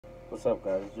What's up,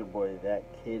 guys? It's your boy That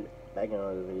Kid back in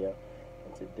another video,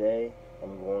 and today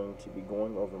I'm going to be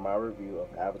going over my review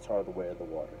of Avatar: The Way of the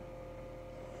Water.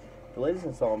 The latest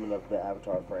installment of the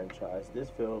Avatar franchise, this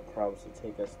film promises to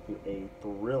take us through a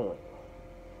thrilling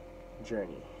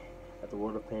journey at the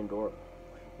world of Pandora,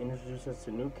 introduce us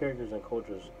to new characters and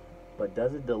cultures, but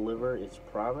does it deliver its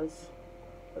promise?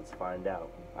 Let's find out.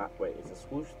 Wait, is the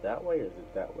swoosh that way or is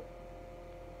it that way?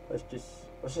 I'm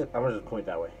gonna just point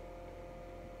that way.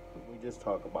 We just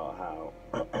talk about how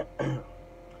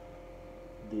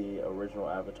the original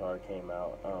Avatar came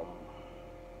out,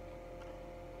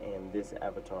 and this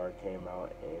Avatar came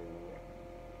out in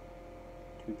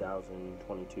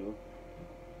 2022,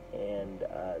 and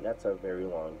that's a very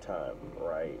long time,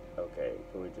 right? Okay,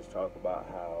 can we just talk about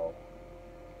how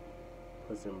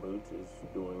Puss in Boots is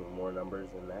doing more numbers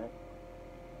than that?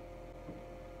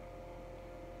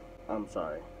 I'm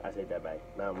sorry, I take that back.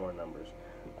 Not more numbers.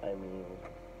 I mean,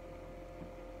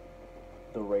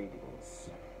 the ratings.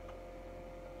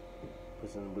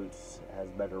 Puss in Boots has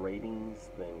better ratings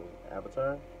than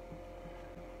Avatar.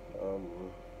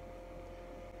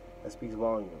 That speaks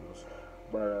volumes.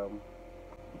 But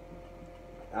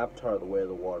Avatar: The Way of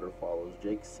the Water follows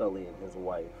Jake Sully and his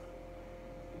wife,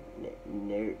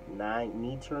 Nitra,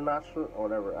 or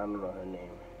whatever, I don't know her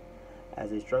name, as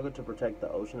they struggle to protect the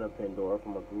ocean of Pandora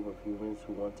from a group of humans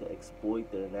who want to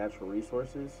exploit their natural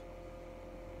resources.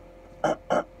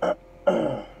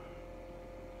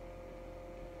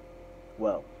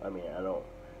 Well, I mean, I don't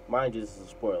mind you, this is a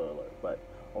spoiler alert, but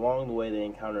along the way they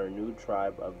encounter a new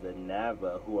tribe of the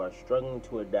Nava who are struggling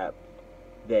to adapt.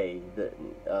 Jake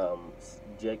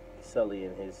Sully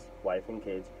and his wife and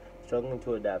kids, struggling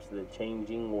to adapt to the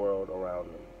changing world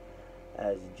around them.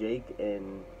 As Jake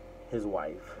and his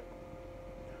wife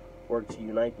work to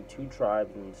unite the two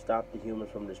tribes and stop the humans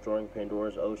from destroying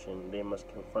Pandora's ocean, they must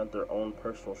confront their own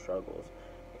personal struggles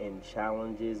and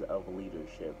challenges of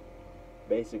leadership.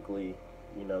 Basically,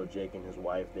 you know, Jake and his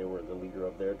wife, they were the leader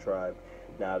of their tribe.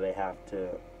 Now they have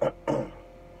to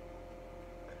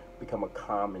become a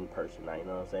common person now, you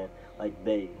know what I'm saying? Like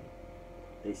they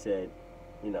said,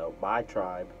 you know, my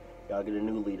tribe, y'all get a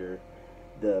new leader.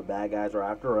 The bad guys are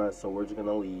after us, so we're just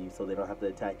gonna leave so they don't have to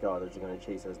attack y'all, they're just gonna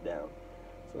chase us down.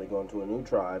 So they go into a new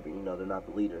tribe, and you know, they're not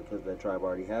the leader because that tribe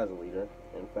already has a leader.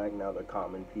 In fact, now they're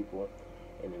common people.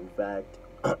 And in fact,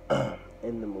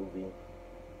 in the movie,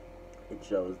 it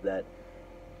shows that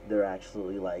they're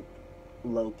actually like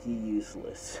low-key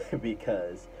useless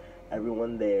because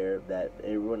everyone in the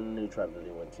new tribe that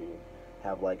they went to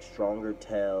have like stronger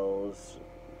tails,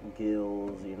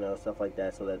 gills, you know, stuff like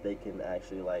that, so that they can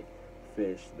actually like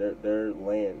fish. Their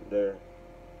land, their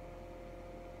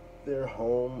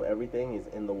home, everything is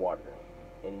in the water,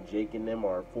 and Jake and them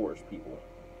are forest people,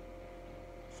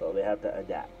 so they have to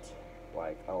adapt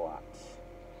like a lot.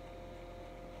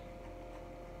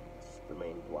 It's the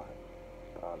main plot,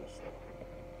 honestly.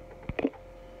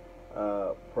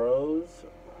 Pros.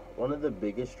 One of the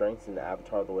biggest strengths in the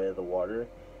Avatar: The Way of the Water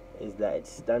is that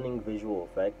its stunning visual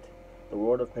effect. The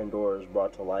world of Pandora is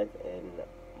brought to life in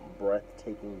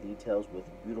breathtaking details with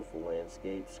beautiful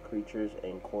landscapes, creatures,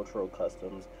 and cultural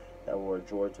customs that were a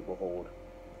joy to behold.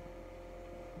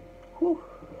 Whew.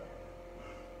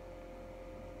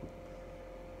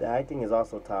 The acting is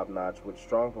also top-notch, with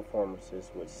strong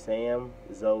performances with Sam,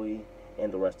 Zoe,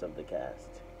 and the rest of the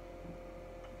cast.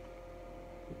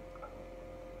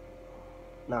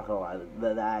 Not gonna lie,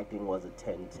 the acting was a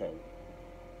 10-10.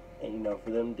 And you know, for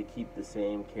them to keep the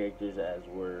same characters as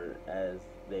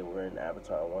they were in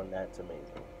Avatar 1, that's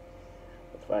amazing.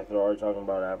 The fact that they're already talking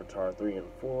about Avatar 3 and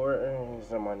 4,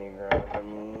 somebody grab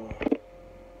me.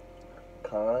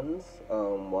 Cons,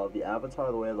 while the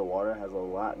Avatar: The Way of the Water has a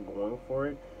lot going for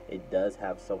it, it does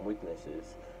have some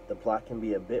weaknesses. The plot can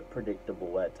be a bit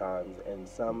predictable at times, and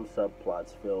some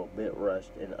subplots feel a bit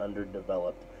rushed and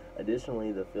underdeveloped.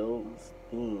 Additionally, the film's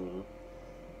theme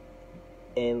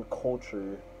and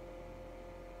culture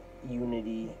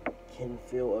unity can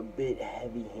feel a bit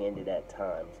heavy-handed at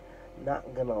times.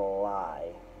 Not gonna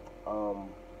lie,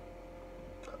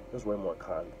 there's way more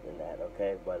cons than that,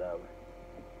 okay? But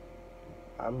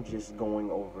I'm just going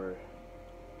over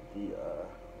the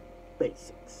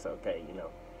basics, okay? You know,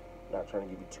 not trying to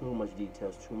give you too much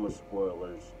details, too much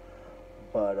spoilers,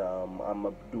 but I'm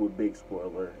gonna do a big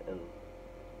spoiler. And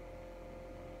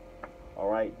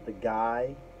alright, the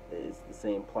guy is the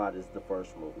same plot as the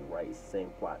first movie, right? It's the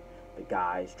same plot. The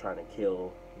guy's trying to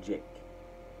kill Jake.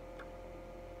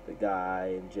 The guy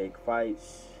and Jake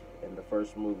fights. In the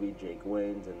first movie, Jake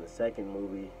wins. In the second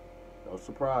movie, no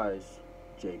surprise,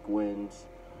 Jake wins.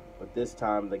 But this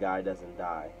time, the guy doesn't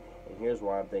die. And here's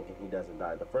why I'm thinking he doesn't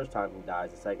die. The first time he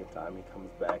dies, the second time he comes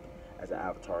back as an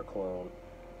Avatar clone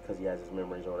because he has his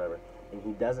memories or whatever. And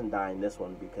he doesn't die in this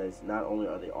one because not only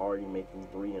are they already making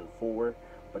 3 and 4,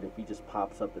 but if he just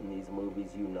pops up in these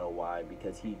movies, you know why.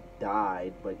 Because he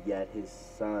died, but yet his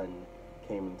son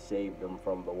came and saved him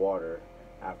from the water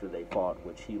after they fought,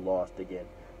 which he lost again.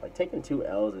 Like, taking 2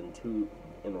 L's and 2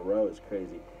 in a row is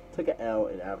crazy. Took an L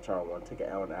in Avatar 1, took an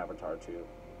L in Avatar 2.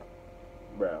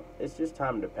 Bro, it's just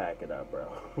time to pack it up,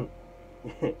 bro.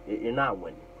 You're not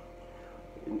winning.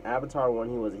 In Avatar 1,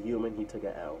 he was a human, he took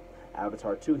an L.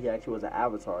 Avatar 2, he actually was an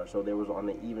avatar, so they was on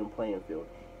an even playing field,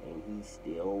 and he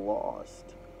still lost.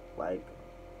 Like,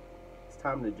 it's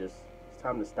time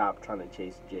to stop trying to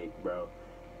chase Jake, bro.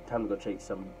 Time to go chase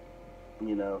some,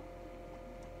 you know,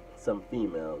 some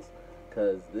females,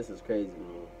 because this is crazy to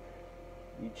me.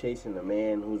 You chasing a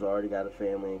man who's already got a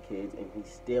family and kids, and he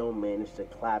still managed to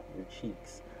clap your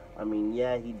cheeks. I mean,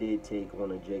 yeah, he did take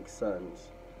one of Jake's sons'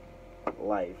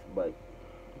 life, but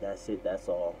that's it, that's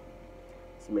all.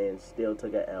 This man still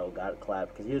took an L, got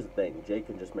clapped, because here's the thing, Jake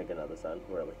can just make another son,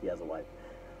 wherever he has a wife.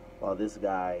 While this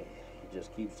guy, he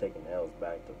just keeps taking L's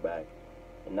back to back.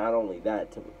 And not only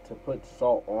that, to put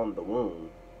salt on the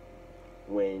wound,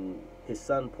 when his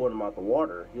son pulled him out the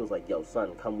water, he was like, yo,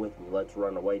 son, come with me, let's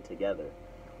run away together.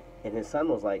 And his son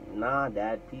was like, nah,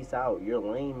 Dad, peace out. You're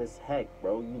lame as heck,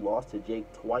 bro. You lost to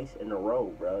Jake twice in a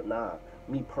row, bro. Nah.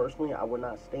 Me personally, I would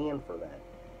not stand for that.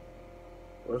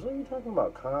 Was you talking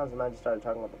about cons and I just started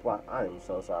talking about the plot? I am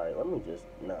so sorry. I'm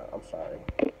sorry.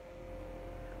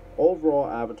 Overall,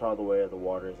 Avatar The Way of the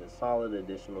Water is a solid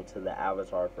addition to the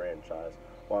Avatar franchise.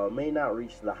 While it may not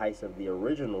reach the heights of the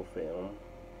original film,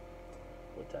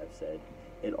 which I've said,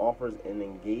 it offers an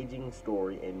engaging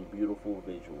story and beautiful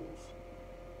visuals.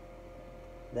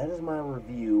 That is my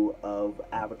review of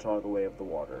Avatar The Way of the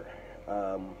Water.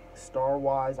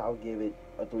 Star-wise, I'll give it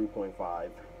a 3.5.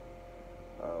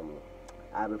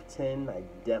 Out of 10, I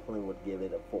definitely would give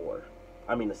it a 4.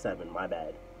 I mean a 7, my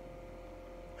bad.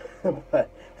 But,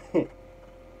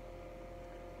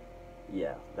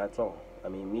 yeah, that's all. I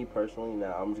mean, me personally,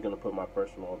 now I'm just going to put my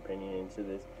personal opinion into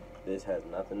this. This has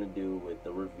nothing to do with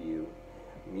the review.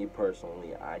 Me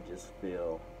personally, I just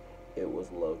feel it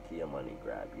was low-key a money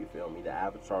grab, you feel me? The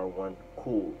Avatar 1,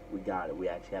 cool, we got it. We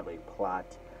actually have a plot,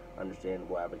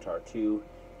 understandable. Avatar 2,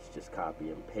 it's just copy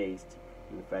and paste.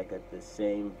 And the fact that the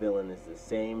same villain is the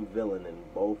same villain in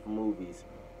both movies,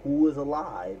 who is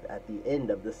alive at the end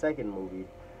of the second movie,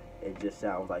 it just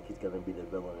sounds like he's going to be the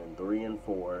villain in 3 and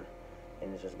 4,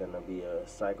 and it's just going to be a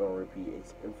cycle and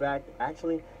repeat. In fact,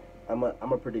 actually, I'm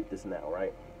gonna predict this now,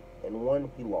 right? In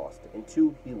 1, he lost. In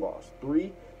 2, he lost.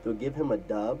 3, they'll give him a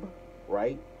dub,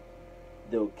 right?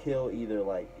 They'll kill either,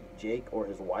 like, Jake or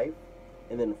his wife.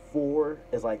 And then 4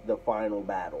 is, like, the final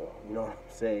battle. You know what I'm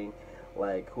saying?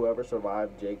 Like, whoever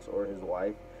survived Jake's or his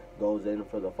wife goes in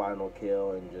for the final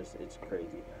kill, and just, it's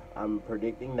crazy. I'm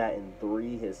predicting that in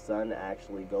 3, his son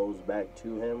actually goes back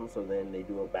to him, so then they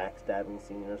do a backstabbing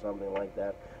scene or something like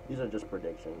that. These are just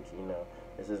predictions, you know.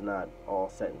 This is not all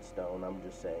set in stone. I'm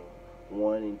just saying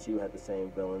 1 and 2 have the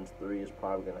same villains. 3 is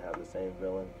probably going to have the same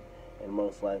villain, and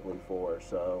most likely 4.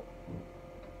 So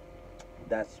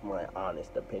that's my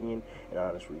honest opinion and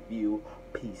honest review.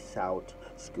 Peace out,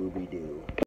 Scooby-Doo.